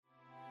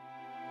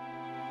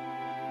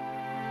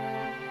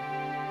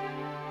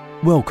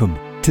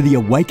Welcome to the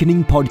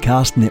Awakening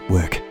Podcast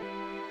Network.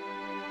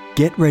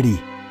 Get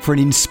ready for an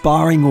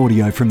inspiring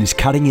audio from this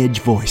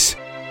cutting-edge voice.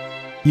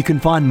 You can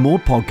find more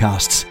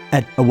podcasts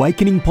at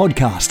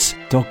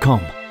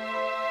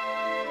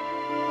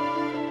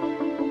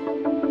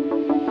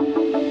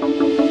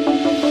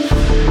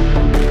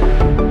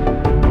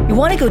awakeningpodcasts.com. You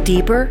want to go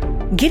deeper?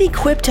 Get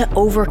equipped to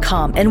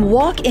overcome and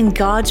walk in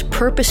God's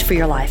purpose for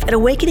your life at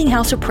Awakening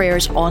House of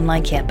Prayer's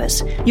online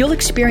campus. You'll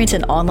experience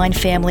an online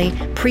family,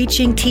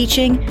 preaching,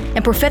 teaching,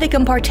 and prophetic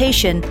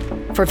impartation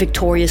for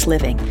victorious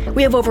living.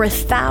 We have over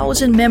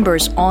 1,000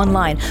 members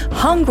online,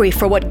 hungry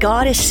for what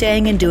God is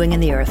saying and doing in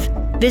the earth.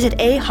 Visit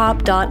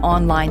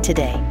ahop.online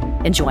today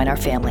and join our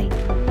family.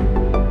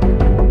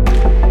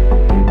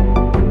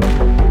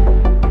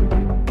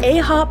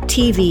 AHOP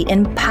TV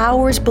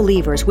empowers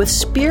believers with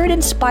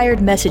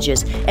Spirit-inspired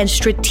messages and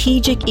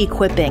strategic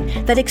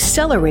equipping that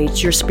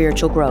accelerates your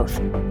spiritual growth.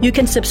 You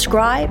can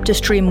subscribe to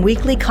stream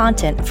weekly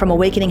content from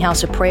Awakening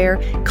House of Prayer,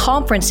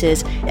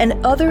 conferences, and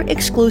other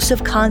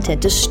exclusive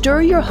content to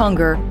stir your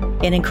hunger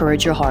and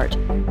encourage your heart.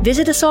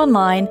 Visit us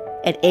online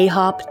at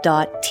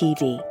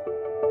ahop.tv.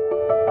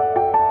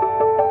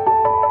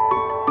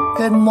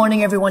 Good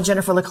morning, everyone.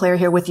 Jennifer LeClaire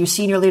here with you,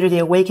 Senior Leader of the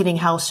Awakening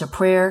House of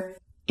Prayer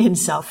in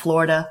South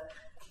Florida.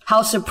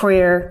 House of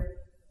Prayer,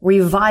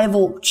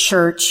 Revival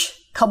Church.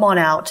 Come on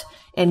out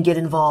and get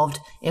involved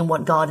in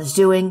what God is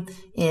doing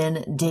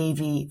in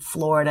Davie,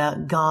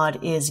 Florida.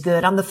 God is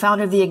good. I'm the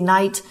founder of the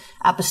Ignite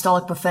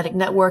Apostolic Prophetic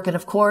Network and,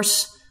 of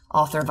course,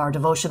 author of our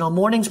devotional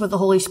Mornings with the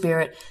Holy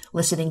Spirit,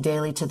 listening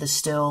daily to the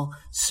still,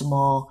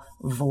 small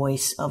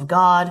voice of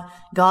God.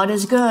 God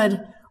is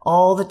good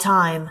all the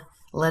time.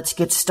 Let's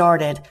get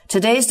started.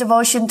 Today's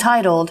devotion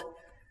titled,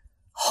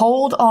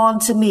 Hold On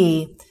to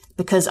Me,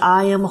 because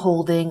I am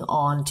holding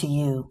on to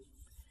you.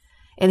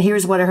 And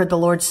here's what I heard the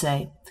Lord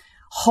say.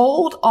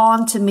 Hold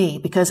on to me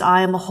because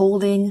I am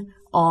holding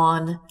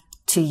on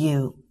to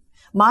you.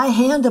 My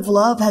hand of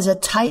love has a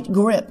tight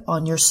grip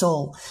on your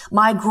soul.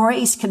 My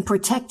grace can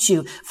protect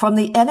you from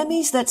the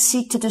enemies that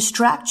seek to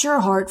distract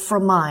your heart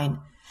from mine.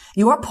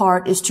 Your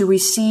part is to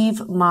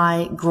receive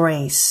my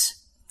grace.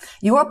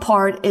 Your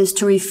part is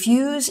to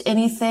refuse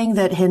anything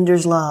that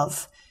hinders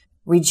love.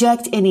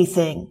 Reject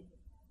anything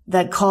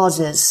that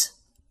causes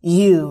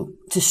you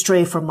to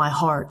stray from my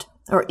heart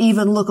or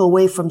even look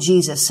away from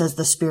Jesus, says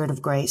the Spirit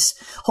of grace.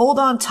 Hold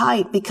on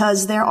tight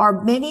because there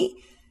are many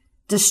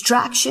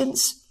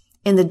distractions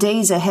in the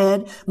days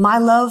ahead. My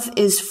love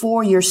is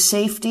for your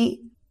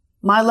safety.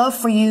 My love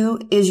for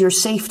you is your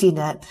safety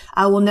net.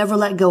 I will never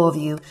let go of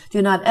you.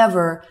 Do not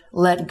ever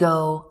let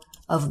go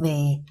of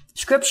me.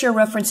 Scripture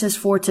references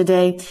for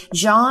today,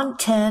 John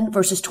 10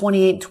 verses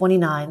 28 and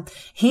 29,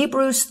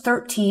 Hebrews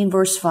 13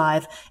 verse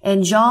 5,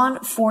 and John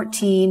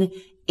 14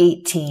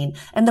 18.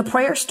 And the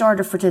prayer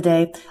starter for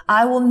today,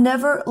 I will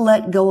never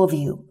let go of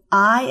you.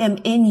 I am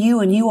in you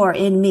and you are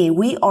in me.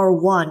 We are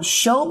one.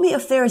 Show me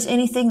if there is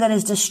anything that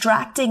is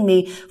distracting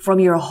me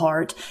from your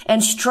heart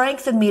and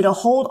strengthen me to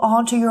hold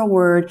on to your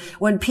word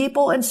when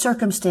people and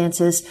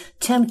circumstances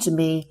tempt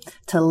me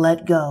to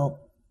let go.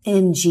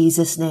 In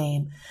Jesus'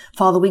 name.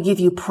 Father, we give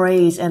you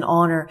praise and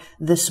honor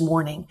this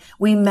morning.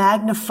 We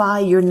magnify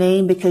your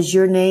name because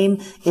your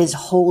name is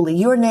holy.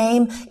 Your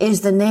name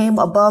is the name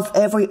above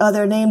every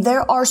other name.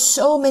 There are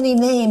so many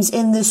names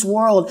in this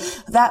world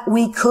that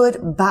we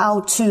could bow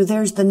to.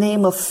 There's the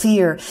name of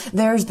fear.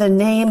 There's the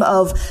name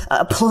of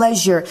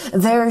pleasure.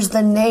 There's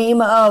the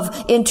name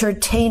of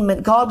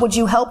entertainment. God, would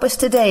you help us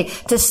today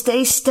to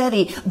stay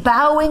steady,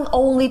 bowing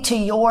only to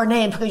your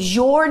name, because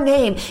your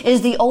name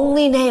is the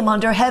only name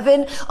under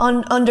heaven,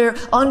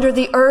 under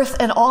the earth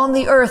and on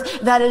the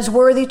earth that is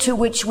worthy to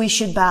which we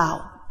should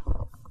bow.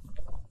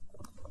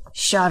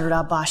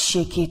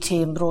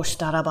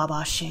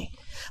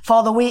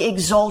 Father, we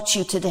exalt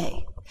you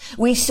today.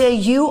 We say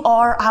you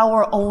are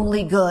our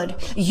only good.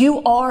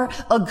 You are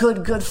a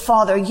good, good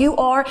Father. You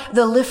are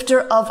the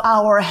lifter of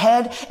our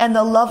head and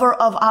the lover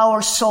of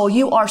our soul.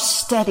 You are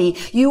steady.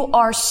 You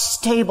are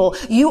stable.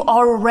 You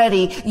are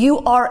ready. You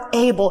are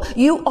able.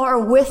 You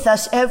are with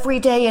us every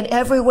day in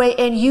every way,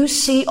 and you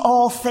see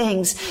all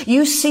things.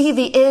 You see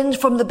the end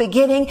from the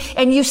beginning,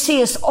 and you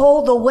see us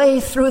all the way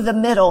through the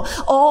middle,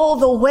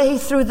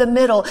 through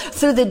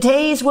the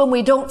days when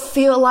we don't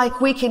feel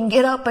like we can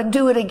get up and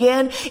do it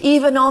again,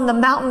 even on the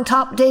mountaintop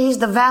days,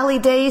 the valley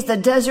days, the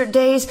desert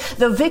days,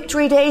 the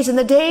victory days, and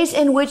the days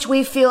in which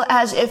we feel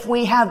as if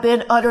we have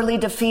been utterly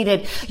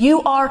defeated.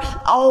 You are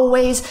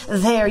always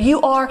there. You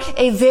are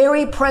a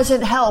very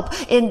present help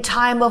in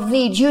time of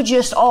need. You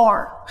just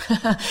are.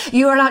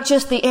 You are not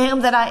just the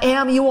am that I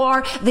am. You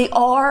are the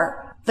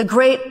are, the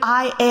great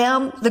I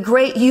am, the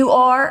great you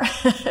are.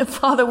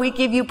 Father, we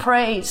give you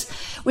praise.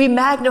 We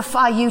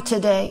magnify you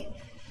today.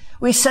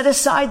 We set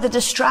aside the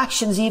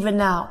distractions even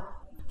now.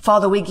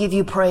 Father, we give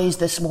you praise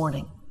this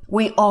morning.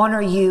 We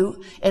honor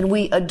you and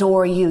we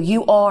adore you.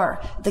 You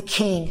are the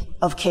King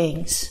of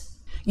Kings.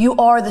 You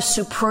are the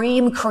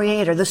supreme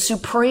creator, the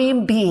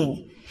supreme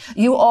being.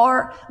 You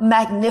are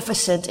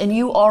magnificent and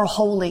you are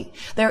holy.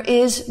 There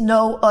is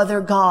no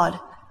other God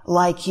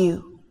like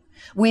you.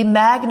 We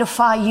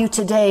magnify you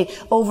today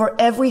over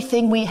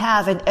everything we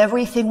have and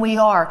everything we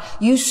are.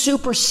 You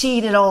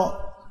supersede it all.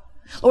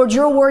 Lord,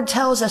 your word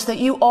tells us that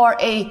you are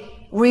a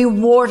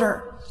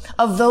rewarder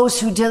of those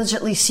who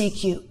diligently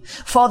seek you.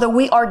 Father,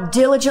 we are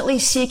diligently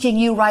seeking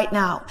you right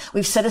now.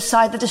 We've set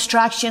aside the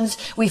distractions.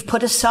 We've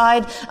put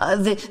aside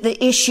the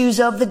issues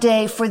of the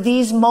day for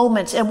these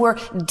moments, and we're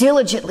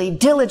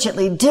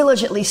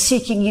diligently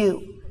seeking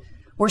you.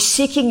 We're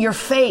seeking your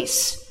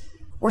face.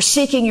 We're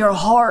seeking your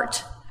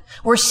heart.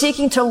 We're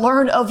seeking to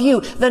learn of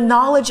you, the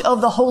knowledge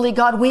of the Holy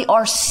God. We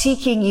are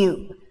seeking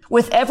you.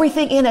 With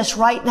everything in us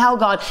right now,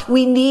 God,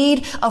 we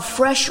need a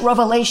fresh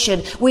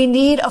revelation. We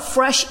need a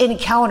fresh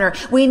encounter.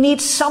 We need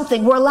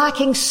something. We're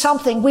lacking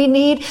something. We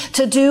need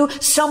to do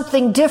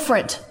something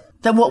different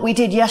than what we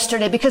did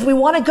yesterday, because we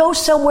want to go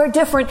somewhere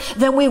different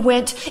than we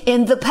went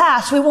in the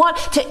past. We want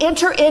to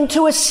enter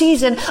into a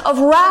season of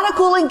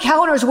radical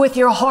encounters with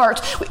your heart.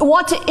 We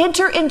want to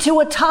enter into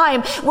a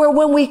time where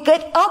when we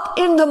get up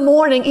in the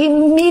morning,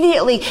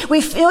 immediately we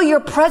feel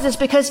your presence,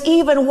 because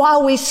even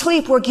while we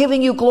sleep, we're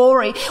giving you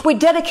glory. We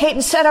dedicate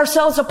and set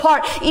ourselves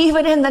apart,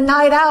 even in the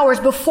night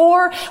hours,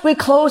 before we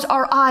close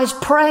our eyes,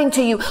 praying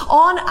to you,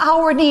 on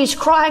our knees,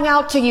 crying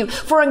out to you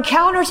for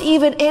encounters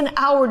even in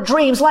our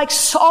dreams, like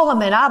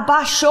Solomon.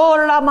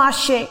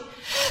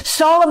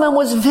 Solomon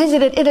was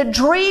visited in a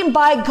dream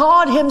by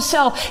God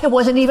himself. It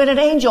wasn't even an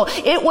angel.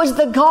 It was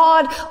the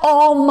God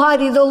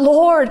Almighty, the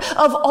Lord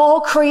of all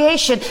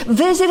creation,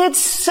 visited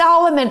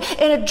Solomon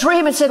in a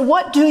dream and said,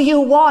 "What do you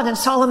want?" And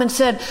Solomon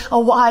said, "A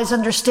wise,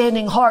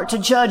 understanding heart to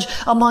judge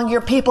among your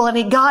people." And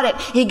he got it.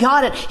 He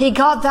got it. He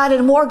got that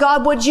and more.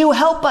 God, would you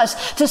help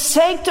us to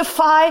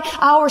sanctify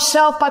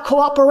ourselves by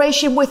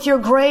cooperation with your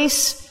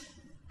grace?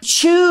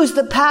 Choose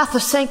the path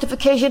of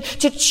sanctification,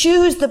 to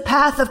choose the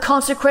path of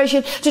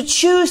consecration, to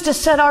choose to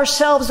set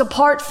ourselves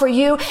apart for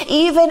you,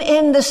 even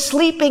in the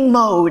sleeping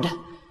mode.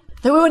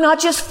 That we would not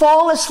just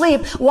fall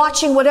asleep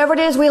watching whatever it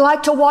is we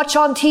like to watch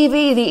on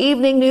TV, the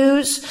evening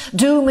news,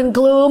 doom and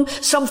gloom,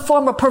 some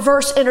form of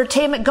perverse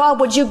entertainment. God,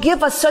 would you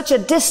give us such a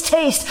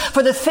distaste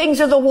for the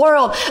things of the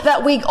world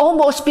that we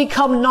almost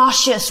become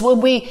nauseous when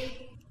we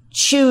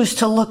choose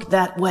to look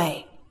that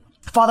way.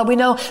 Father, we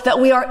know that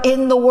we are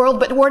in the world,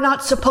 but we're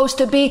not supposed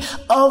to be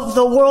of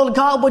the world.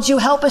 God, would you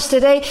help us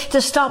today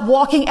to stop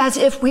walking as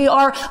if we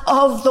are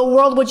of the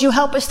world? Would you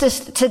help us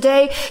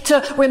today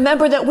to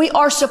remember that we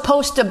are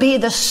supposed to be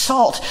the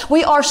salt.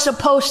 We are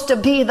supposed to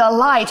be the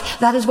light.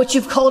 That is what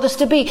you've called us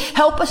to be.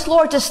 Help us,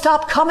 Lord, to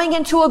stop coming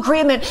into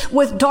agreement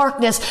with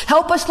darkness.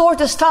 Help us, Lord,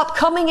 to stop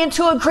coming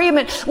into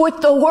agreement with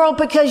the world,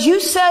 because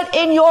you said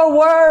in your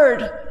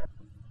word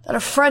that a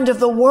friend of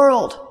the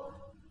world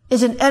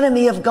is an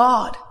enemy of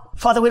God.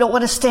 Father, we don't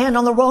want to stand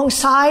on the wrong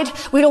side.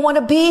 We don't want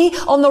to be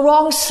on the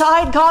wrong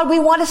side. God, we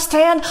want to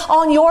stand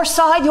on your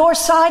side. Your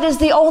side is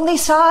the only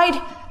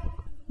side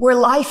where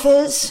life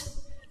is,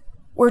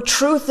 where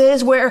truth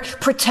is, where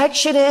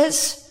protection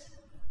is.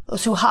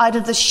 Those who hide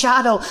in the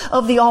shadow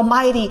of the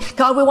Almighty.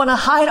 God, we want to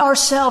hide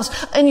ourselves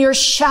in your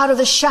shadow,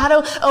 the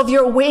shadow of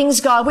your wings,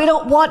 God. We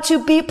don't want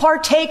to be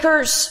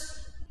partakers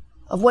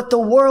of what the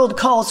world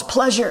calls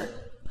pleasure.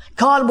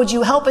 God, would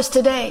you help us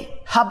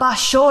today?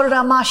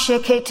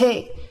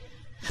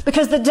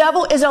 Because the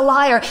devil is a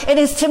liar, and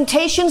his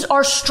temptations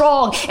are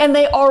strong, and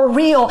they are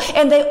real,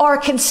 and they are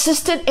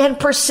consistent and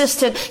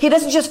persistent. He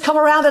doesn't just come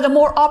around at a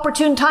more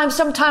opportune time.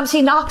 Sometimes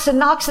he knocks and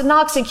knocks and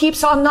knocks and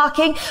keeps on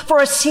knocking for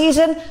a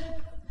season,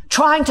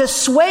 trying to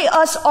sway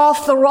us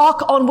off the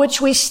rock on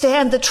which we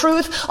stand, the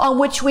truth on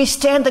which we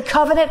stand, the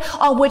covenant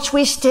on which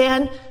we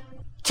stand,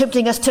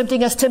 tempting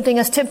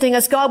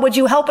us. God, would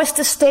you help us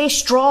to stay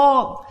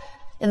strong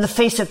in the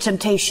face of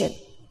temptation?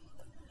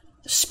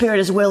 The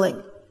spirit is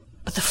willing,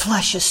 but the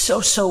flesh is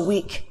so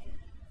weak.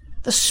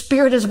 The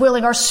spirit is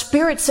willing. Our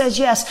spirit says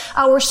yes.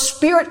 Our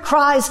spirit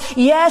cries,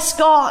 yes,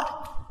 God.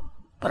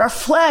 But our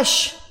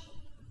flesh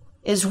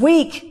is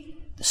weak.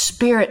 The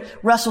spirit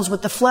wrestles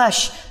with the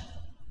flesh.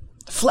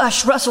 The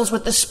flesh wrestles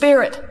with the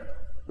spirit.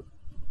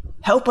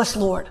 Help us,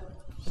 Lord.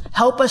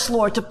 Help us,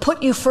 Lord, to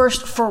put you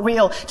first for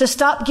real, to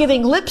stop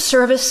giving lip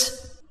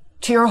service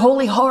to your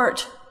holy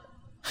heart.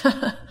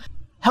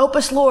 Help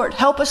us, Lord.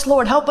 Help us,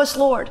 Lord. Help us,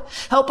 Lord.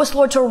 Help us,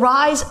 Lord, to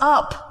rise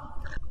up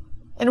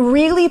and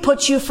really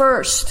put you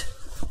first,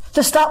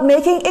 to stop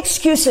making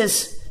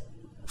excuses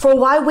for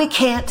why we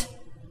can't,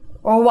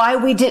 or why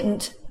we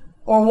didn't,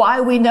 or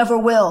why we never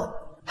will.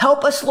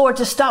 Help us, Lord,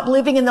 to stop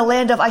living in the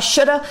land of I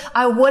shoulda,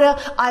 I woulda,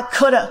 I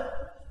coulda,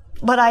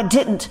 but I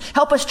didn't.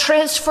 Help us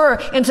transfer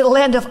into the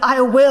land of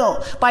I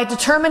will by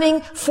determining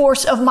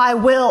force of my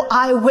will.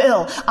 I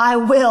will,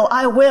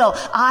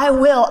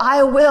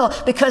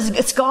 because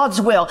it's God's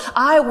will.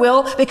 I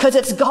will because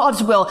it's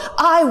God's will.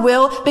 I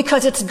will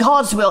because it's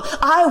God's will.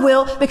 I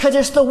will because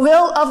it's the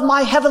will of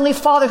my heavenly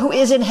Father who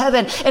is in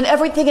heaven, and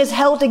everything is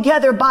held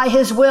together by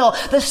his will.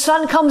 The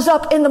sun comes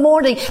up in the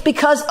morning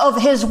because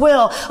of his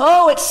will.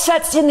 Oh, it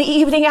sets in the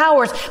evening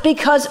hours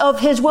because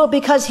of his will,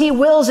 because he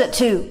wills it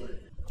to.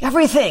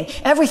 Everything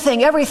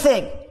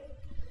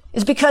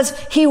is because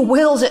he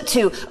wills it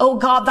to. Oh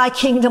God, thy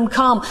kingdom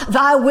come,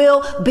 thy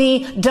will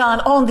be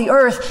done on the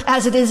earth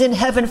as it is in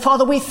heaven.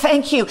 Father, we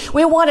thank you.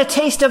 We want a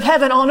taste of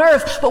heaven on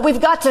earth, but we've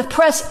got to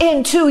press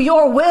into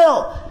your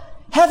will.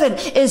 Heaven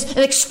is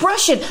an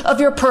expression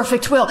of your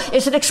perfect will.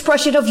 It's an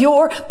expression of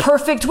your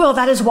perfect will.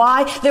 That is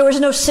why there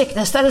is no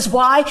sickness. That is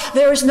why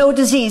there is no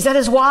disease. That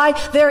is why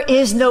there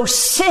is no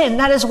sin.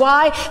 That is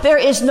why there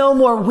is no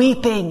more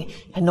weeping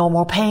and no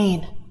more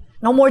pain,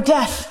 no more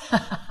death.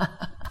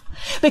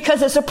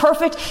 Because it's a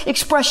perfect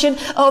expression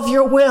of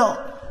your will.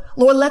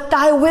 Lord, let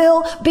thy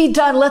will be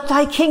done. Let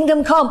thy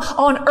kingdom come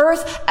on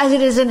earth as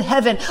it is in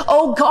heaven.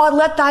 Oh God,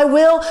 let thy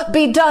will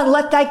be done.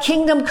 Let thy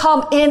kingdom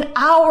come in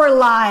our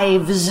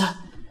lives.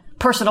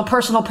 Personal,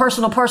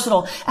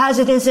 as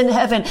it is in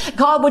heaven.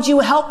 God, would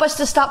you help us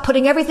to stop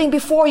putting everything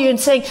before you and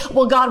saying,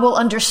 well, God will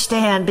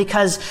understand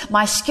because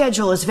my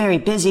schedule is very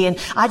busy and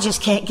I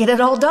just can't get it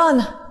all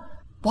done.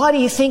 Why do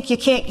you think you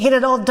can't get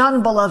it all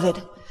done,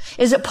 beloved?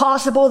 Is it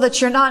possible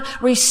that you're not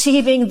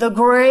receiving the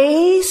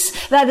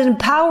grace that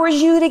empowers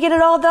you to get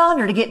it all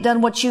done or to get done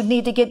what you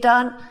need to get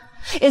done?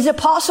 Is it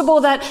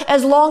possible that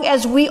as long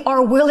as we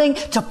are willing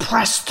to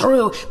press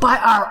through by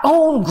our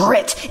own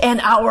grit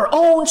and our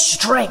own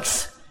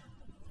strength,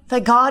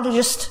 that God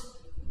just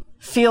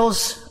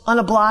feels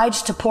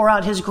unobliged to pour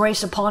out his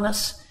grace upon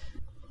us?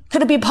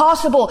 Could it be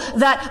possible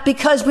that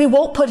because we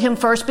won't put him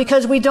first,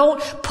 because we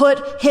don't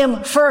put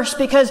him first,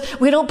 because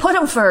we don't put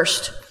him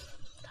first,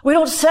 we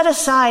don't set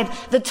aside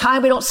the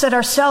time, we don't set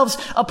ourselves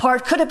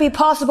apart, could it be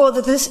possible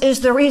that this is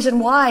the reason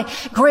why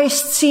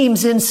grace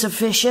seems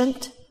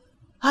insufficient?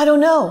 I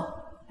don't know.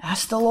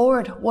 Ask the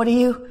Lord. What do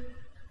you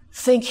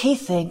think he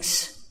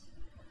thinks?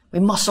 We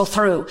muscle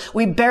through.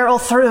 We barrel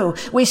through.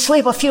 We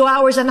sleep a few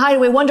hours a night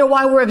and we wonder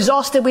why we're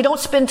exhausted. We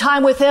don't spend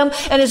time with him,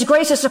 and his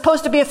grace is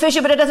supposed to be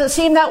efficient, but it doesn't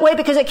seem that way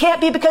because it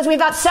can't be, because we've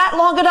not sat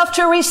long enough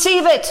to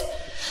receive it.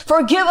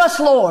 Forgive us,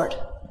 Lord.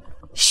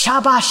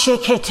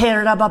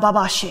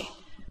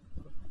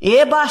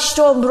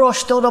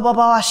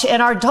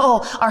 And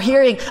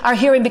our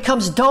hearing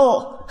becomes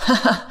dull.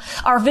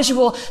 Our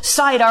visual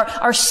sight,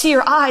 our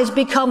seer eyes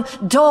become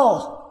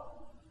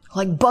dull.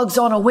 Like bugs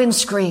on a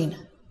windscreen.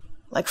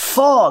 Like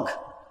fog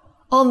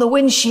on the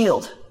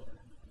windshield.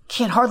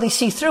 Can't hardly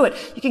see through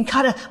it. You can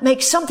kind of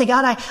make something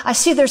out. I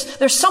see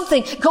there's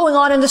something going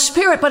on in the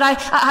spirit, but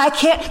I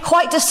can't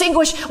quite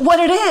distinguish what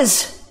it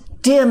is.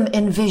 Dim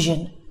in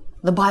vision.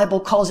 The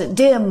Bible calls it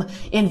dim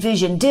in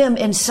vision, dim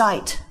in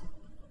sight.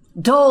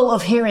 Dull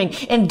of hearing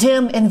and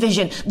dim in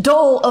vision.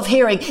 Dull of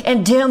hearing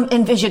and dim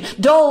in vision.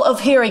 Dull of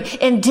hearing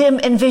and dim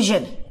in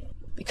vision.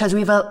 Because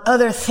we've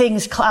other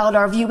things cloud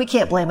our view. We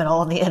can't blame it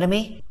all on the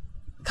enemy.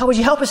 God, would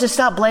you help us to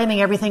stop blaming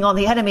everything on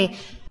the enemy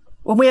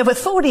when we have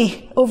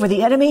authority over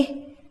the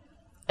enemy,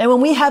 and when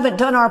we haven't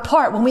done our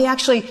part, when we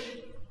actually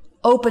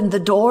opened the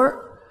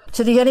door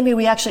to the enemy,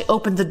 we actually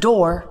opened the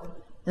door,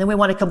 and then we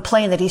want to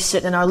complain that he's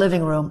sitting in our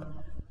living room,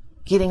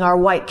 getting our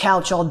white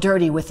couch all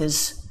dirty with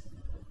his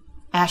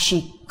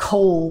ashy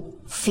coal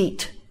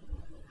feet.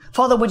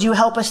 Father, would you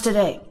help us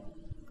today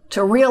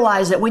to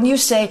realize that when you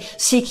say,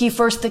 seek ye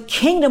first the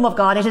kingdom of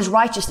God and his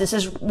righteousness,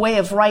 his way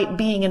of right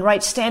being and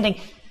right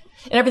standing,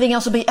 and everything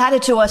else will be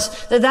added to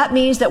us, that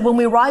means that when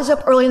we rise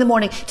up early in the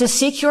morning to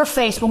seek your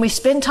face, when we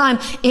spend time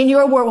in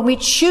your word, when we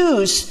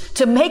choose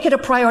to make it a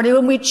priority,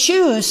 when we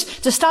choose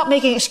to stop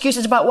making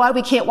excuses about why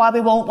we can't, why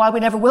we won't, why we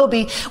never will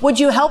be, would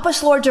you help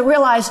us, Lord, to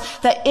realize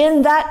that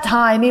in that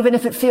time, even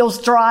if it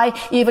feels dry,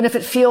 even if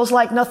it feels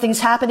like nothing's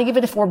happening,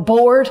 even if we're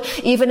bored,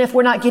 even if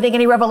we're not getting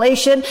any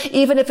revelation,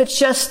 even if it's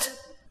just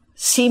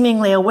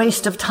seemingly a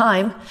waste of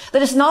time,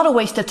 that it's not a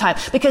waste of time,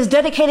 because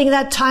dedicating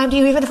that time to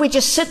you, even if we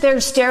just sit there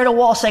and stare at a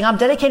wall saying, I'm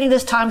dedicating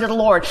this time to the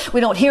Lord.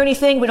 We don't hear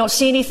anything. We don't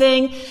see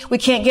anything. We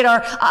can't get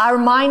our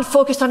mind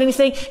focused on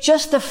anything.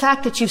 Just the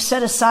fact that you've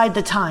set aside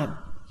the time.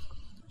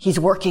 He's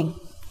working.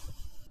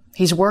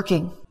 He's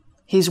working.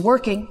 He's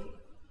working.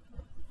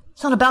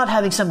 It's not about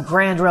having some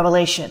grand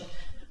revelation.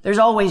 There's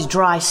always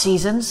dry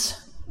seasons.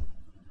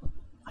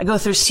 I go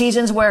through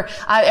seasons where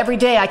every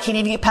day I can't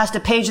even get past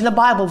a page in the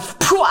Bible.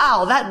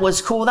 Wow, that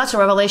was cool. That's a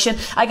revelation.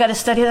 I got to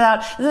study that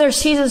out. And then there's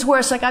seasons where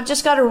it's like, I've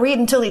just got to read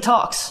until he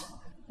talks.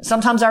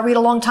 Sometimes I read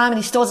a long time and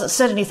he still hasn't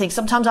said anything.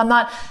 Sometimes I'm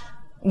not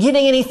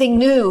getting anything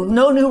new.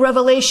 No new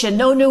revelation.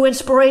 No new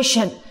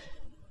inspiration.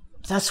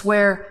 That's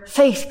where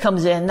faith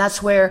comes in.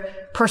 That's where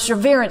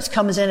perseverance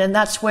comes in. And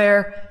that's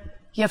where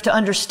you have to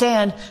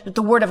understand that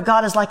the Word of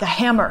God is like a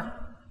hammer.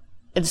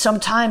 And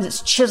sometimes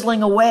it's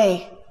chiseling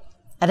away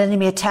at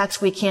enemy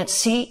attacks we can't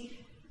see.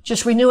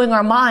 Just renewing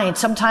our mind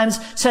sometimes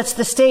sets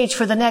the stage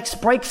for the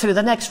next breakthrough,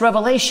 the next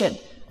revelation.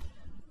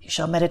 You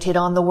shall meditate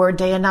on the word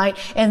day and night,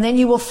 and then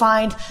you will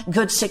find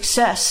good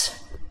success.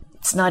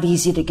 It's not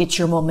easy to get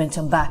your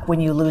momentum back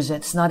when you lose it.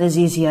 It's not as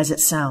easy as it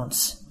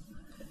sounds.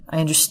 I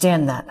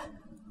understand that.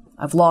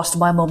 I've lost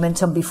my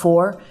momentum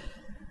before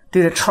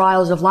due to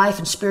trials of life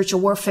and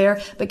spiritual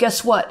warfare. But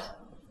guess what?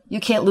 You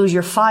can't lose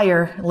your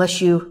fire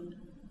unless you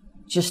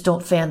just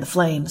don't fan the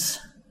flames.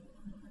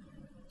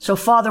 So,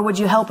 Father, would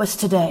you help us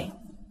today?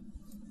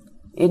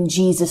 In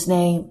Jesus'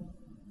 name.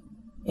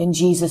 in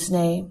Jesus'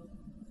 name.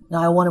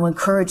 Now I want to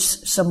encourage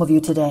some of you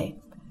today.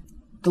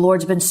 The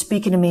Lord's been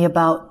speaking to me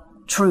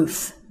about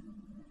truth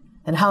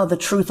and how the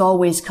truth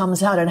always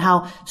comes out and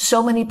how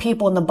so many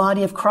people in the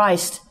body of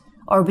Christ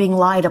are being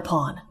lied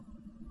upon.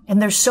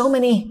 And there's so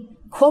many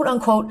quote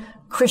unquote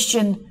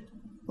Christian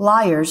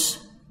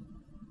liars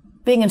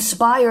being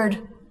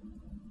inspired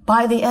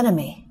by the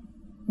enemy,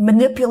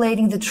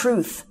 manipulating the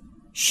truth,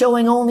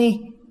 showing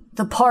only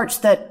the parts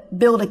that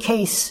build a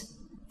case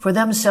for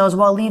themselves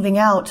while leaving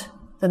out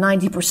the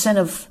 90%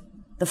 of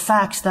the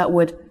facts that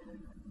would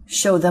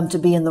show them to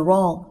be in the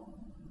wrong.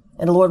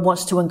 And the Lord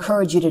wants to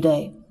encourage you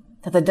today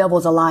that the devil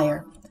is a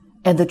liar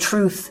and the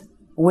truth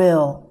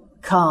will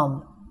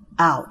come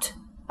out.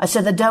 I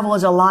said the devil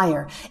is a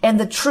liar and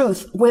the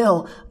truth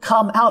will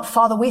come out.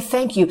 Father, we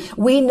thank you.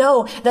 We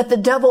know that the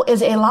devil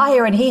is a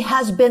liar and he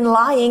has been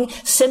lying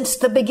since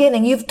the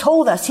beginning. You've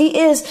told us he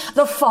is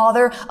the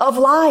father of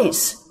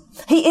lies.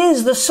 He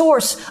is the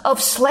source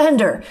of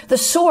slander, the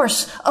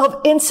source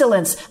of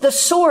insolence, the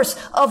source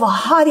of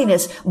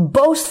haughtiness,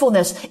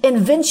 boastfulness,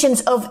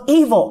 inventions of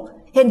evil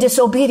and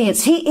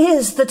disobedience. He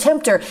is the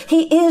tempter.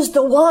 He is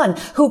the one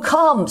who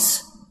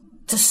comes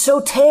to sow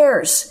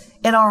tares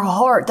in our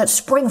heart that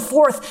spring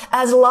forth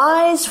as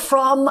lies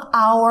from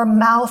our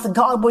mouth.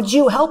 God, would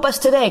you help us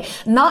today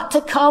not to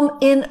come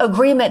in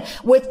agreement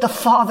with the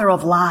father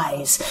of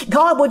lies?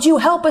 God, would you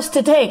help us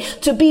today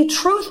to be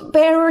truth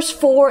bearers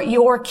for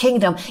your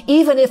kingdom,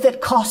 even if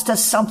it cost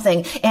us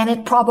something, and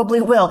it probably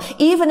will.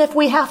 Even if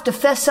we have to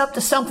fess up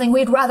to something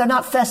we'd rather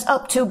not fess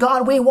up to,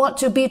 God, we want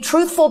to be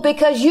truthful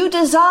because you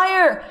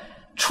desire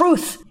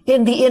truth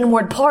in the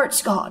inward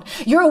parts, God.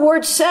 Your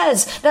word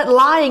says that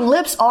lying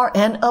lips are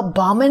an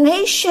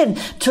abomination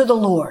to the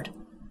Lord.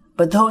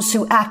 But those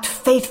who act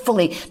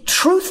faithfully,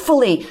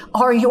 truthfully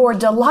are your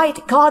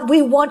delight. God,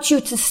 we want you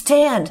to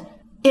stand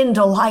in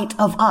delight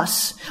of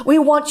us. We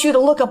want you to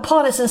look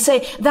upon us and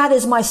say, that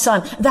is my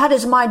son, that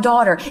is my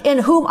daughter, in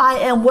whom I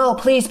am well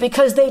pleased,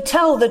 because they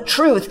tell the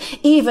truth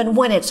even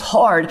when it's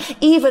hard,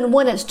 even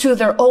when it's to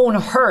their own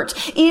hurt,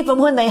 even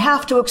when they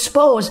have to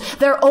expose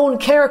their own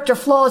character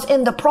flaws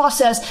in the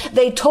process,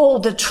 they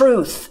told the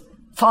truth.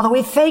 Father,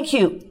 we thank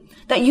you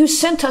that you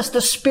sent us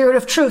the Spirit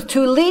of truth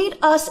to lead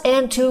us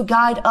and to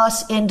guide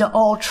us into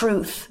all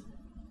truth.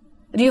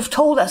 You've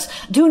told us,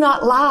 do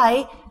not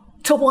lie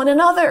to one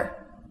another.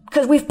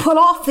 Because we've put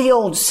off the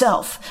old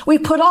self. We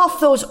put off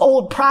those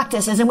old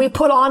practices and we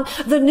put on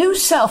the new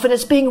self, and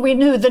it's being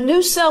renewed. The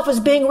new self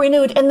is being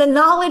renewed in the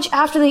knowledge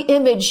after the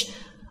image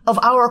of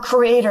our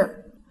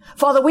Creator.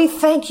 Father, we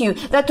thank you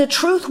that the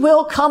truth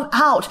will come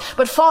out.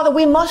 But Father,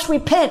 we must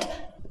repent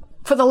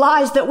for the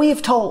lies that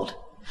we've told.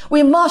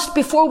 We must,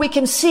 before we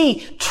can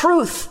see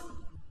truth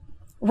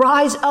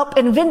rise up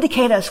and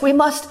vindicate us, we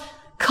must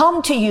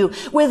come to you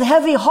with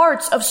heavy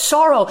hearts of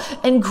sorrow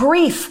and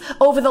grief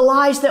over the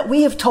lies that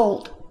we have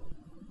told.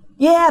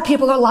 Yeah,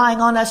 people are lying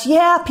on us.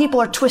 Yeah,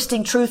 people are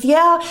twisting truth.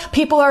 Yeah,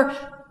 people are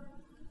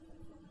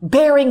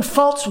bearing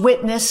false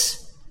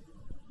witness.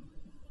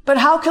 But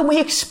how can we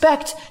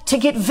expect to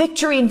get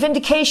victory and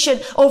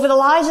vindication over the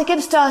lies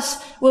against us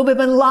when we've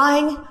been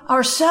lying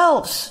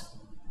ourselves?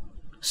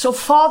 So,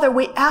 Father,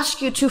 we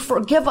ask you to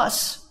forgive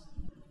us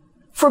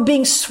for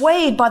being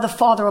swayed by the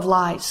father of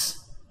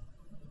lies.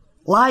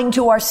 Lying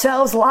to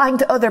ourselves, lying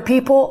to other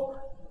people,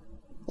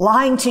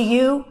 lying to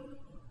you.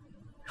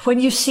 When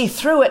you see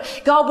through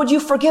it, God, would you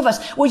forgive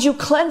us? Would you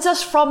cleanse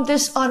us from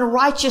this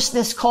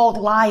unrighteousness called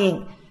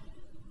lying?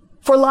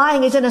 For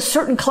lying is in a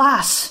certain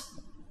class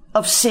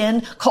of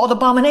sin called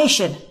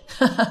abomination.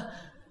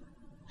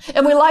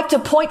 And we like to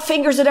point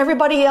fingers at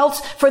everybody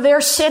else for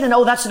their sin and,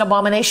 oh, that's an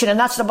abomination and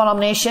that's an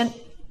abomination.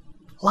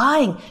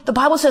 Lying. The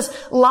Bible says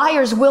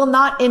liars will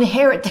not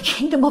inherit the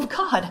kingdom of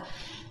God.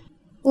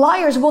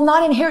 Liars will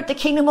not inherit the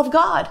kingdom of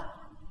God.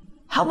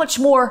 How much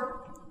more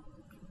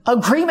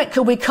agreement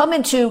could we come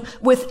into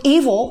with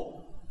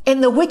evil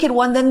and the wicked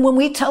one than when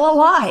we tell a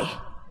lie?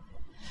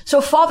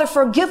 So, Father,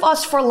 forgive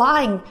us for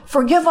lying.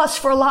 Forgive us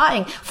for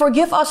lying.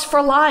 Forgive us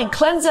for lying.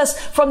 Cleanse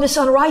us from this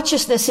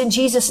unrighteousness in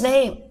Jesus'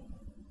 name.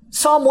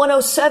 Psalm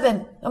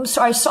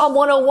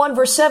 101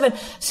 verse 7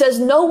 says,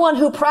 no one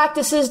who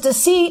practices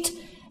deceit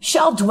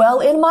shall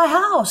dwell in my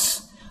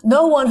house.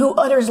 No one who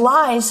utters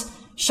lies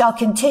shall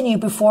continue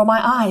before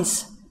my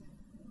eyes.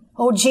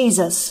 Oh,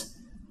 Jesus.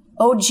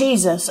 Oh,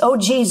 Jesus. Oh,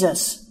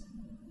 Jesus.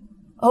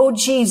 Oh,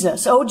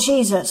 Jesus. Oh,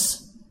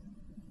 Jesus.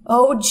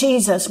 Oh,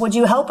 Jesus. Would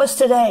you help us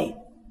today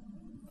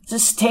to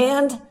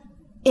stand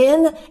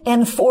in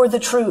and for the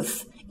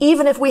truth,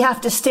 even if we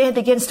have to stand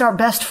against our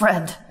best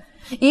friend,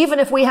 even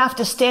if we have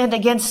to stand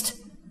against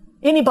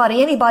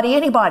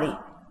anybody.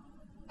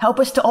 Help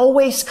us to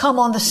always come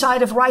on the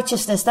side of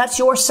righteousness. That's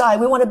your side.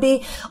 We want to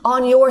be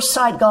on your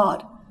side,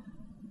 God.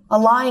 A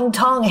lying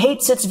tongue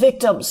hates its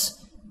victims.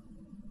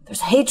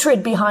 There's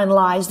hatred behind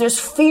lies. There's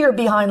fear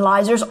behind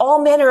lies. There's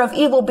all manner of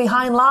evil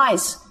behind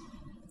lies.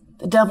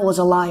 The devil is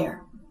a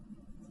liar.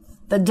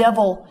 The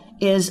devil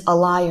is a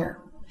liar.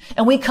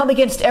 And we come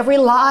against every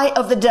lie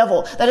of the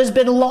devil that has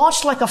been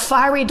launched like a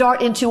fiery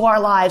dart into our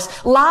lives.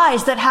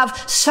 Lies that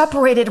have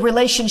separated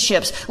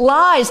relationships.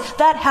 Lies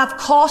that have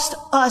cost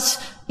us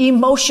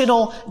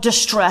emotional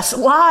distress.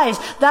 Lies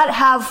that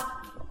have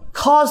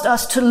caused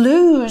us to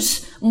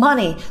lose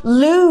money,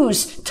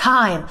 lose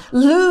time,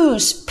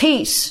 lose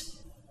peace.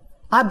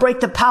 I break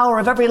the power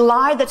of every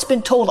lie that's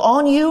been told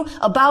on you,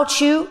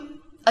 about you,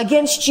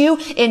 against you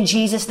in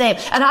Jesus' name.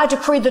 And I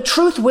decree the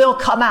truth will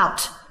come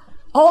out.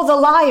 All the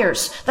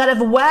liars that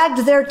have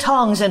wagged their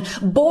tongues and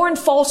borne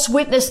false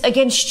witness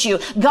against you,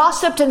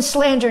 gossiped and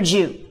slandered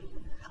you,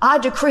 I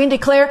decree and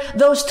declare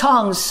those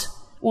tongues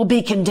will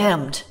be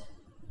condemned.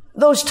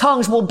 Those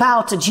tongues will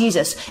bow to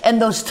Jesus, and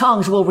those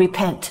tongues will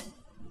repent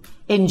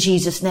in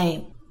Jesus'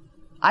 name.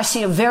 I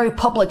see a very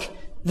public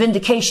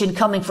vindication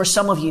coming for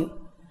some of you.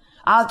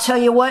 I'll tell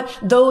you what,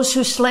 those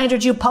who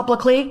slandered you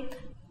publicly,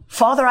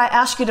 Father, I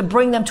ask you to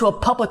bring them to a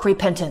public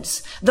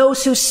repentance.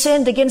 Those who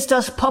sinned against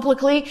us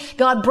publicly,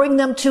 God, bring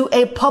them to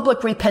a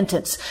public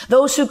repentance.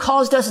 Those who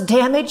caused us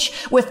damage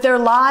with their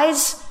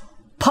lies,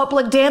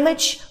 public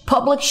damage,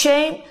 public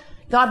shame,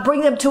 God,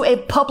 bring them to a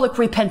public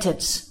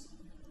repentance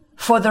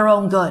for their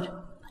own good.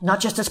 Not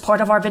just as part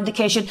of our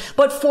vindication,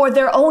 but for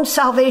their own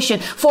salvation.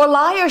 For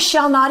liars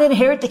shall not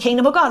inherit the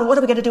kingdom of God. What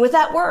are we going to do with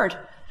that word?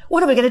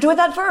 What are we going to do with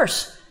that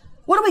verse?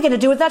 What are we going to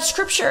do with that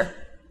scripture?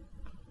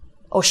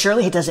 Oh,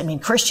 surely he doesn't mean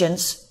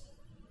Christians.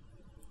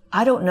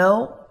 I don't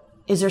know.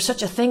 Is there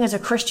such a thing as a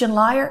Christian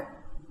liar?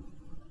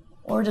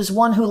 Or does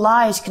one who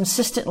lies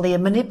consistently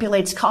and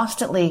manipulates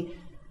constantly,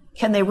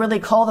 can they really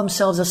call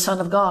themselves a son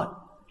of God?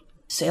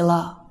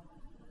 Selah.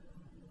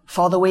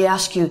 Father, we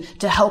ask you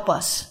to help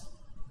us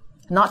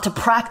not to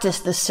practice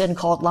this sin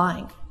called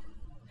lying.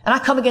 And I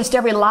come against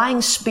every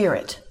lying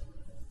spirit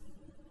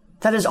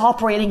that is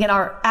operating in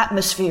our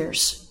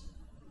atmospheres,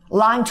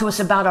 lying to us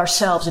about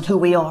ourselves and who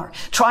we are,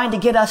 trying to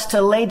get us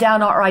to lay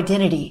down our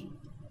identity,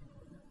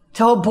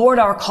 to abort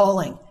our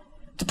calling,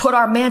 to put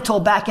our mantle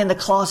back in the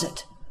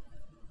closet.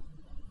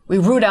 We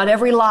root out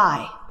every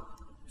lie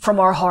from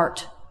our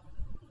heart,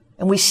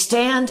 and we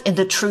stand in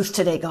the truth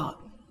today, God.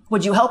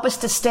 Would you help us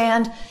to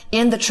stand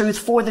in the truth,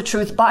 for the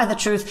truth, by the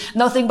truth,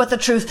 nothing but the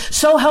truth.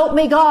 So help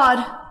me,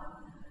 God.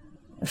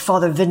 And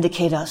Father,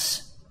 vindicate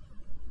us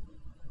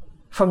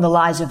from the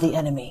lies of the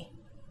enemy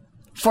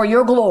for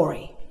your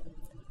glory.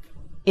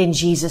 In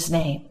Jesus'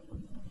 name.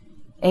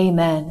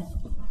 Amen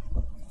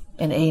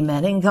and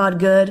amen. Isn't God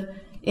good?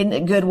 Isn't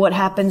it good what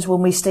happens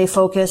when we stay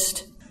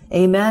focused?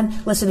 Amen.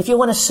 Listen, if you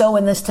want to sow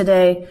in this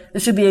today,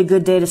 this would be a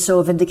good day to sow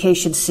a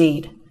vindication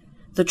seed.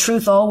 The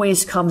truth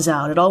always comes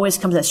out. It always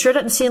comes out. Sure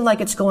doesn't seem like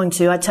it's going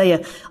to. I tell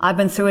you, I've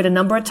been through it a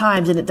number of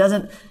times, and it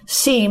doesn't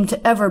seem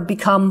to ever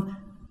become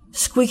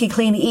squeaky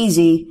clean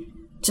easy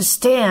to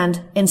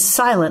stand in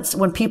silence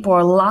when people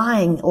are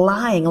lying,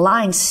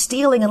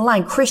 stealing and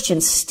lying.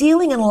 Christians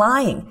stealing and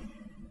lying.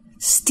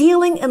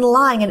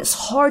 And it's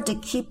hard to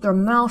keep their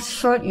mouth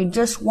shut. You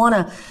just want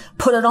to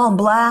put it on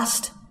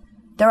blast.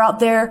 They're out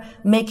there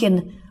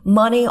making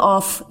money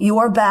off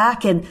your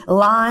back and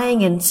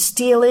lying and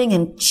stealing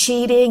and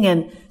cheating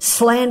and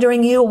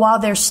slandering you while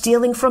they're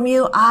stealing from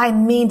you. I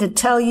mean to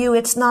tell you,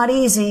 it's not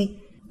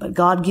easy, but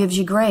God gives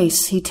you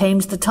grace. He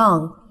tames the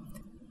tongue.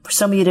 For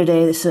some of you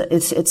today, it's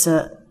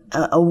a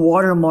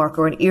watermark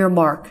or an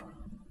earmark,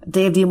 a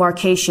day of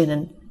demarcation,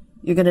 and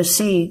you're going to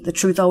see the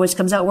truth always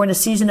comes out. We're in a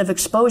season of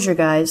exposure,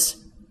 guys.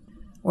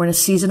 We're in a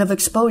season of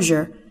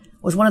exposure.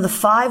 It was one of the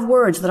 5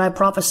 words that I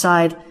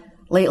prophesied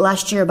late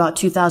last year about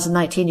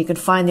 2019. You can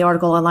find the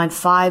article online,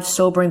 5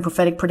 sobering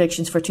prophetic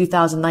predictions for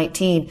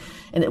 2019.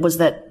 And it was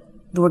that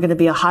we're going to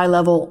be a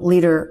high-level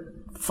leader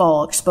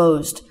fall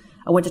exposed.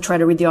 I went to try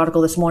to read the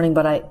article this morning,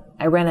 but I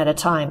ran out of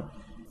time.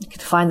 You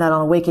can find that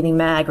on Awakening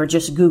Mag or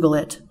just Google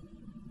it.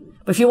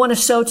 But if you want to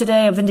sow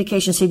today a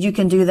vindication seed, you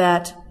can do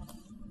that.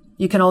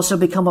 You can also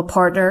become a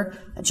partner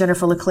at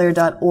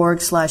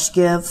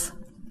jenniferleclaire.org/give.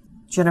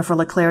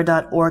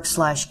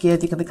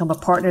 jenniferleclaire.org/give. You can become a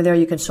partner there.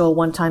 You can sow a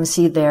one-time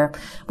seed there.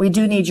 We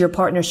do need your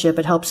partnership.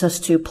 It helps us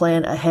to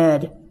plan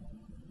ahead.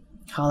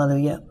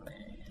 Hallelujah.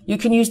 You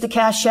can use the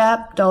Cash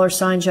App,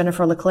 $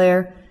 Jennifer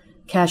LeClaire.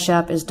 Cash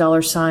App is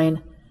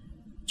 $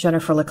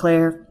 Jennifer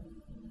LeClaire.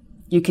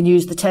 You can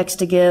use the text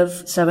to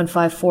give,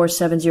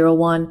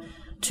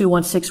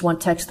 754-701-2161.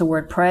 Text the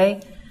word pray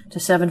to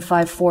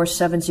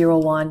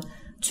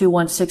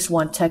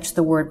 754-701-2161. Text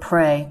the word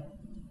pray.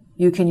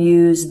 You can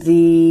use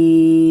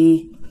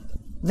the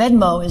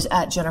Venmo is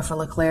at Jennifer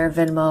LeClaire.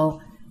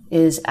 Venmo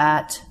is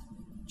at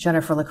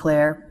Jennifer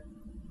LeClaire.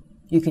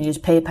 You can use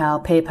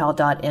PayPal,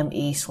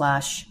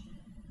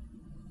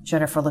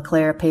 paypal.me/Jennifer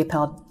LeClaire,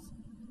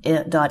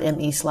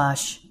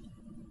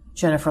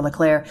 paypal.me/Jennifer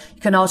LeClaire.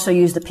 You can also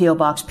use the P.O.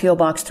 Box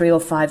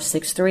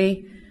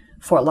 30563,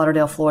 Fort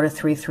Lauderdale, Florida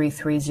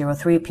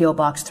 33303, P.O.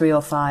 Box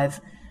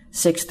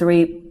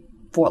 30563,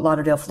 Fort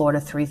Lauderdale, Florida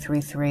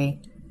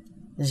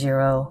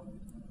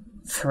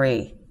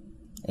 33303.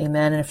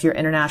 Amen. And if you're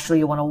international,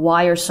 you want to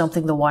wire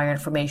something, the wire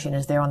information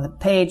is there on the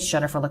page,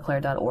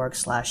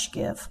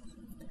 jenniferleclaire.org/give.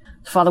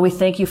 Father, we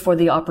thank you for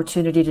the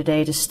opportunity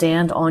today to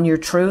stand on your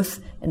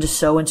truth and to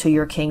sow into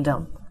your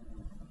kingdom.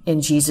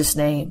 In Jesus'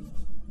 name.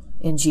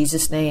 In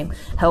Jesus' name.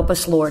 Help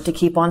us, Lord, to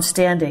keep on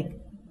standing,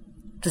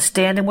 to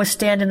stand and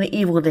withstand in the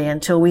evil day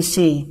until we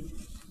see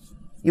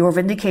your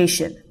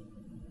vindication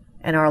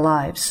in our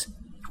lives.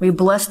 We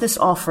bless this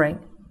offering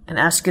and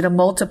ask you to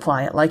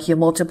multiply it like you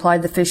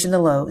multiplied the fish and the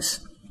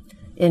loaves.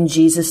 In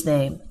Jesus'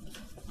 name.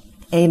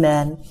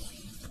 Amen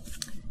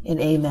and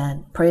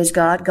amen. Praise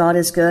God. God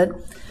is good.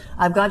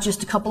 I've got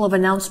just a couple of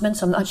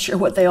announcements. I'm not sure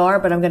what they are,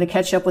 but I'm going to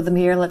catch up with them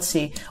here. Let's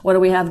see. What do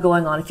we have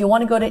going on? If you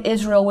want to go to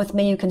Israel with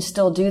me, you can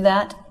still do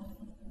that.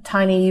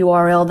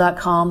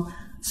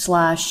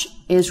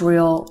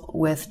 tinyurl.com/Israel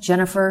with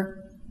Jennifer.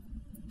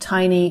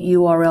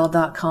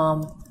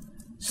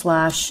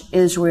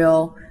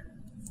 tinyurl.com/Israel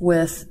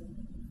with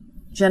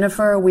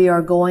Jennifer. We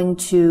are going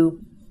to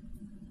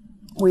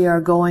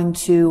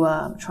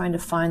trying to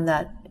find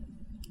that.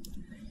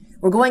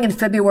 We're going in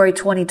February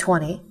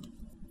 2020.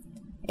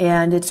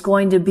 And it's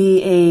going to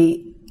be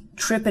a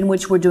trip in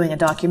which we're doing a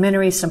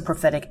documentary, some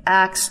prophetic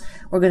acts.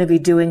 We're going to be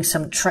doing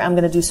I'm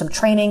going to do some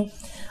training.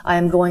 I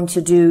am going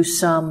to do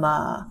some,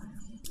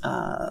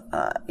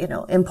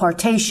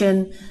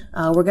 impartation.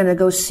 We're going to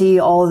go see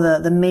all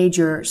the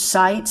major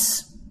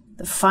sites.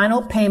 The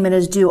final payment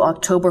is due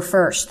October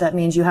 1st. That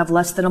means you have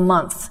less than a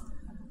month.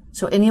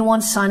 So anyone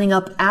signing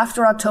up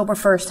after October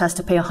 1st has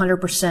to pay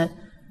 100%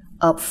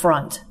 up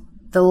front.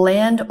 The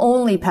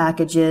land-only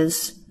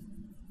packages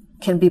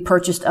can be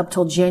purchased up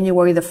till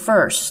January the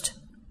 1st.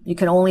 You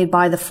can only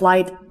buy the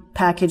flight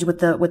package with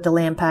the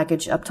land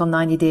package up till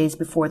 90 days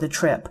before the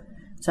trip.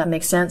 Does that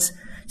make sense?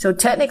 So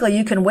technically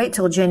you can wait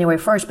till January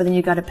 1st, but then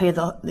you got to pay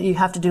you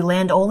have to do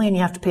land only and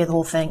you have to pay the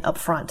whole thing up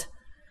front.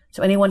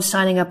 So anyone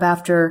signing up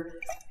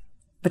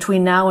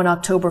between now and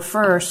October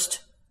 1st,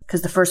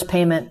 because the first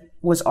payment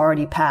was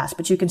already passed,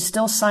 but you can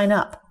still sign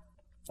up.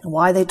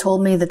 Why they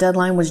told me the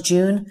deadline was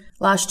June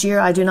last year,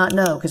 I do not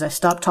know, because I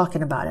stopped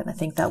talking about it. I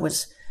think that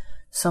was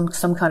some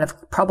kind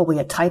of probably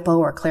a typo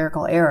or a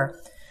clerical error.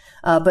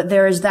 But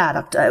there is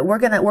that. We're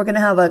gonna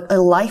have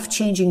a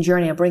life-changing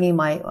journey. I'm bringing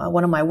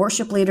one of my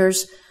worship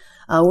leaders.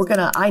 I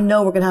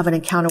know we're gonna have an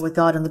encounter with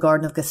God in the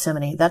Garden of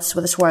Gethsemane. That's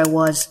where I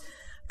was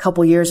a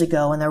couple years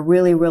ago, and I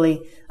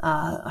really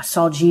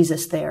saw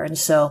Jesus there. And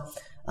so,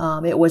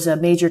 it was a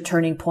major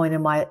turning point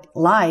in my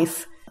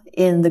life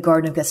in the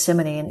Garden of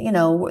Gethsemane.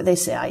 And, they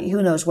say,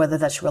 who knows whether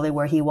that's really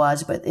where he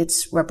was, but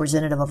it's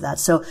representative of that.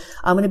 So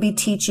I'm going to be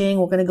teaching.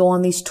 We're going to go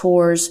on these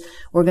tours.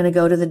 We're going to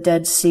go to the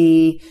Dead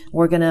Sea.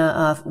 We're going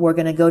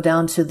to go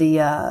down to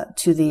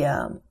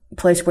the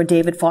place where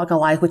David fought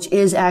Goliath, which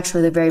is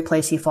actually the very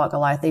place he fought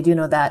Goliath. They do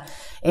know that.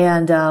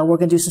 And, we're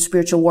going to do some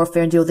spiritual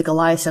warfare and deal with the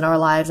Goliaths in our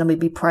lives. I'm going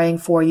to be praying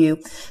for you.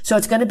 So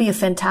it's going to be a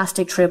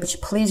fantastic trip.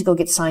 Please go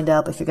get signed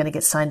up if you're going to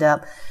get signed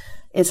up.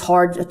 It's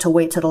hard to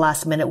wait till the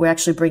last minute. We're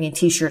actually bringing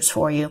t-shirts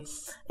for you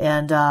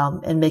and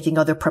making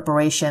other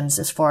preparations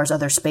as far as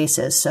other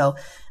spaces. So,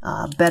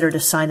 better to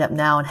sign up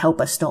now and help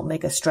us. Don't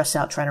make us stress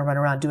out trying to run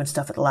around doing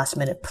stuff at the last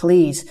minute.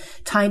 Please,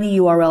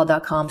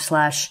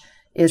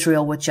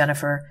 tinyurl.com/Israel with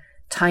Jennifer.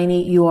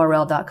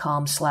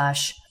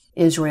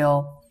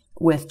 tinyurl.com/Israel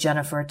with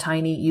Jennifer.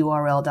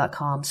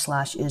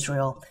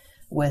 tinyurl.com/Israel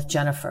with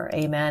Jennifer.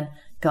 Amen.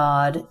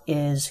 God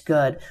is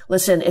good.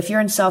 Listen, if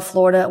you're in South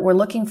Florida, we're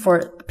looking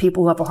for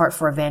people who have a heart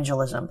for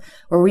evangelism.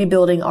 We're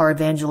rebuilding our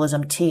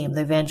evangelism team.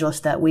 The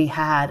evangelists that we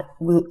had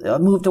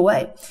moved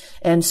away.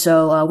 And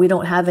so we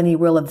don't have any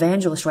real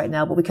evangelists right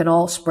now, but we can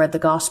all spread the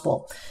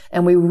gospel.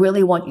 And we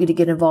really want you to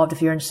get involved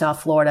if you're in South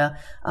Florida.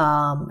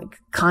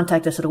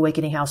 Contact us at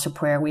Awakening House of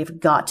Prayer. We've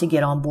got to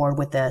get on board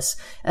with this.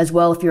 As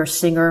well, if you're a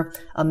singer,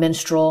 a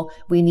minstrel,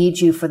 we need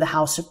you for the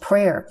House of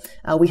Prayer.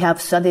 We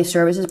have Sunday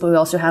services, but we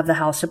also have the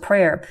House of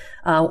Prayer.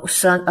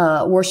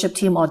 Worship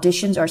team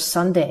auditions are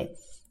Sunday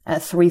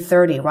at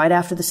 3:30, right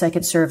after the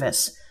second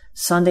service.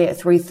 Sunday at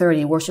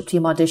 3:30, worship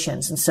team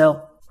auditions. And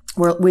so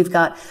we've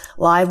got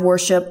live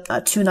worship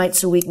 2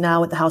 nights a week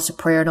now at the House of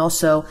Prayer, and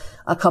also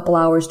a couple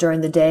hours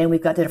during the day. And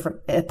we've got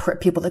different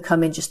people that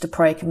come in just to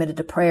pray, committed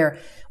to prayer.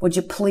 Would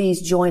you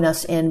please join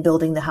us in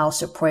building the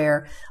House of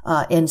Prayer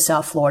in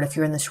South Florida if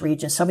you're in this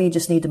region? Some of you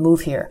just need to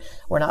move here.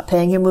 We're not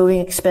paying your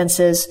moving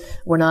expenses.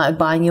 We're not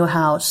buying you a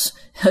house.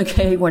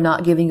 Okay, we're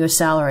not giving you a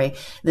salary.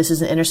 This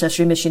is an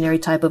intercessory missionary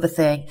type of a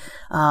thing,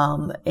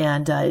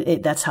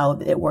 that's how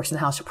it works in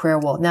the House of Prayer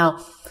world. Now,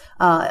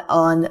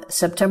 on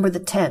September the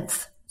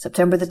 10th,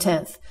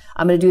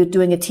 I'm going to be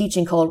doing a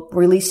teaching called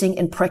Releasing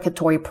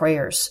Imprecatory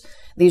Prayers.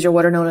 These are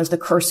what are known as the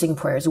cursing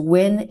prayers.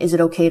 When is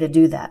it okay to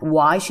do that?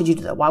 Why should you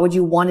do that? Why would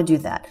you want to do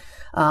that?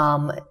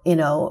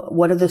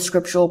 What are the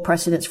scriptural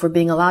precedents for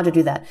being allowed to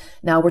do that?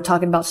 Now we're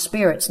talking about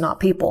spirits, not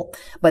people,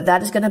 but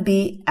that is going to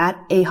be at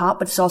AHOP,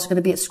 but it's also going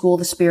to be at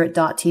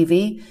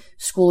schoolofthespirit.tv,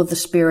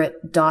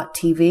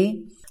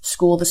 schoolofthespirit.tv.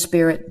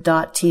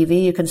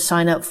 schoolofthespirit.tv. You can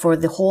sign up for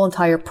the whole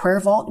entire prayer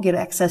vault and get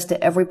access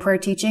to every prayer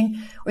teaching,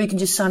 or you can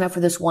just sign up for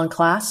this one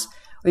class,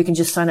 or you can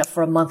just sign up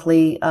for a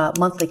monthly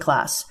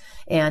class.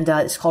 And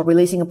it's called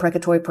Releasing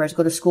Imprecatory Prayers.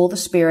 Go to School of the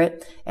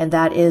Spirit, and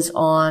that is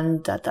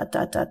on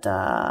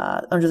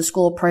under the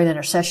School of Prayer and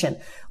Intercession.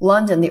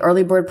 London, the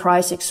early bird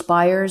price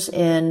expires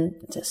in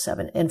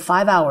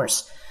 5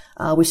 hours.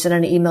 We sent out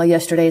an email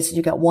yesterday and said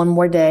you got one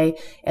more day,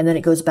 and then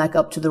it goes back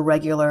up to the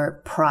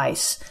regular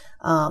price.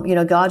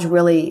 God's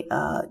really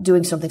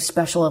doing something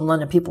special in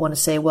London. People want to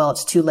say, well,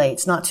 it's too late.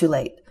 It's not too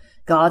late.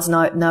 God's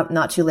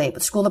not too late.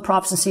 But School of the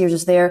Prophets and Seers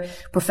is there.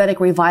 Prophetic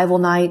Revival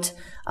Night.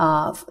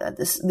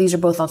 These are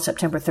both on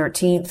September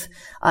 13th.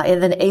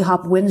 And then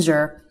AHOP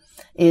Windsor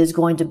is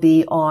going to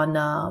be on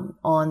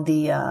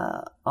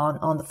the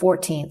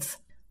 14th,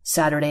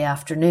 Saturday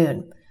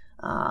afternoon.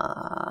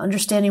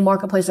 Understanding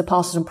Marketplace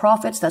Apostles and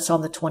Prophets. That's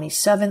on the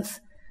 27th.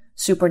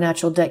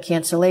 Supernatural Debt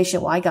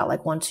Cancellation. Well, I got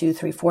like 1, 2,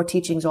 3, 4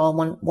 teachings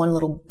all in one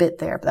little bit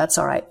there, but that's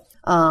all right.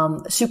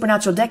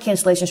 Supernatural Debt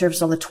Cancellation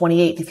Service on the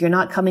 28th. If you're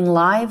not coming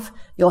live,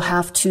 you'll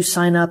have to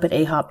sign up at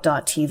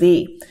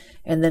ahop.tv.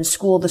 And then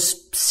School of the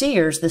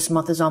Seers this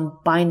month is on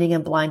Binding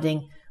and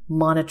Blinding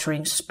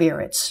Monitoring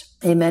Spirits.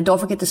 Amen. Don't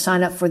forget to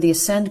sign up for the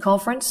Ascend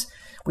Conference.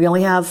 We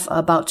only have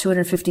about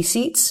 250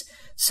 seats.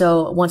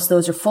 So once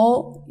those are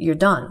full, you're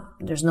done.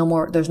 There's no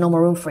more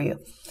room for you.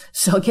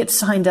 So get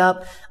signed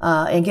up,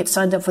 and get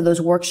signed up for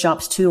those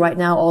workshops too. Right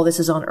now, all this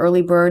is on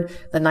early bird.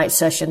 The night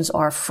sessions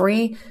are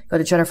free. Go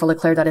to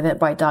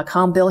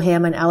jenniferleclaire.eventbrite.com. Bill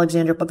Hammond,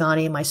 Alexandra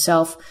Pagani,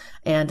 myself,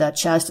 and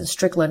Chaston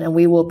Strickland, and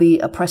we will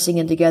be pressing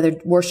in together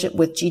worship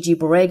with Gigi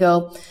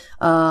Borrego,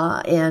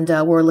 and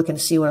we're looking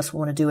to see what else we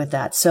want to do with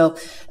that. So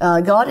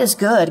God is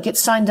good. Get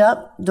signed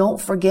up. Don't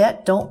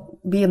forget. Don't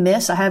be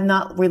amiss. I have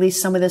not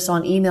released some of this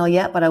on email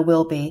yet, but I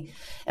will be.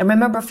 And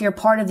remember, if you're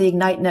part of the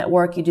Ignite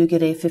Network, you do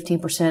get a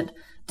 15%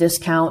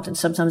 discount, and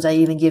sometimes I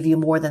even give you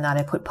more than that.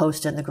 I put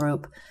posts in the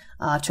group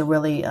to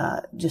really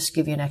just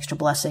give you an extra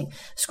blessing.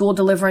 School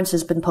Deliverance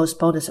has been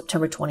postponed to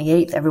September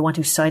 28th. Everyone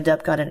who signed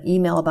up got an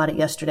email about it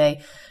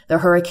yesterday. The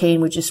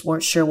hurricane, we just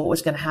weren't sure what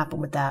was going to happen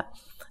with that.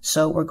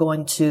 So we're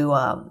going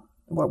to,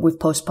 we've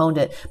postponed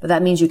it, but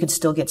that means you can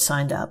still get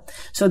signed up.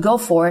 So go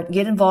for it.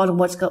 Get involved in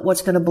what's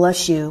going to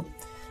bless you.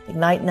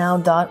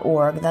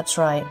 IgniteNow.org. That's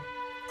right.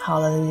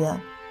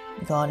 Hallelujah.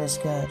 God is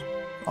good.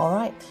 All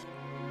right.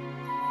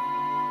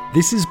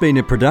 This has been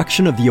a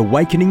production of the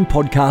Awakening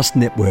Podcast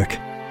Network.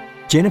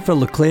 Jennifer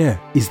LeClaire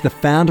is the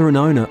founder and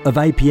owner of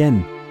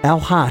APN. Our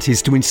heart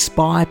is to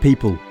inspire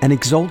people and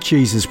exalt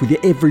Jesus with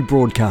every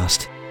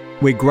broadcast.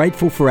 We're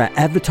grateful for our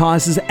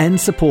advertisers and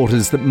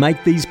supporters that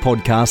make these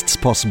podcasts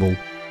possible.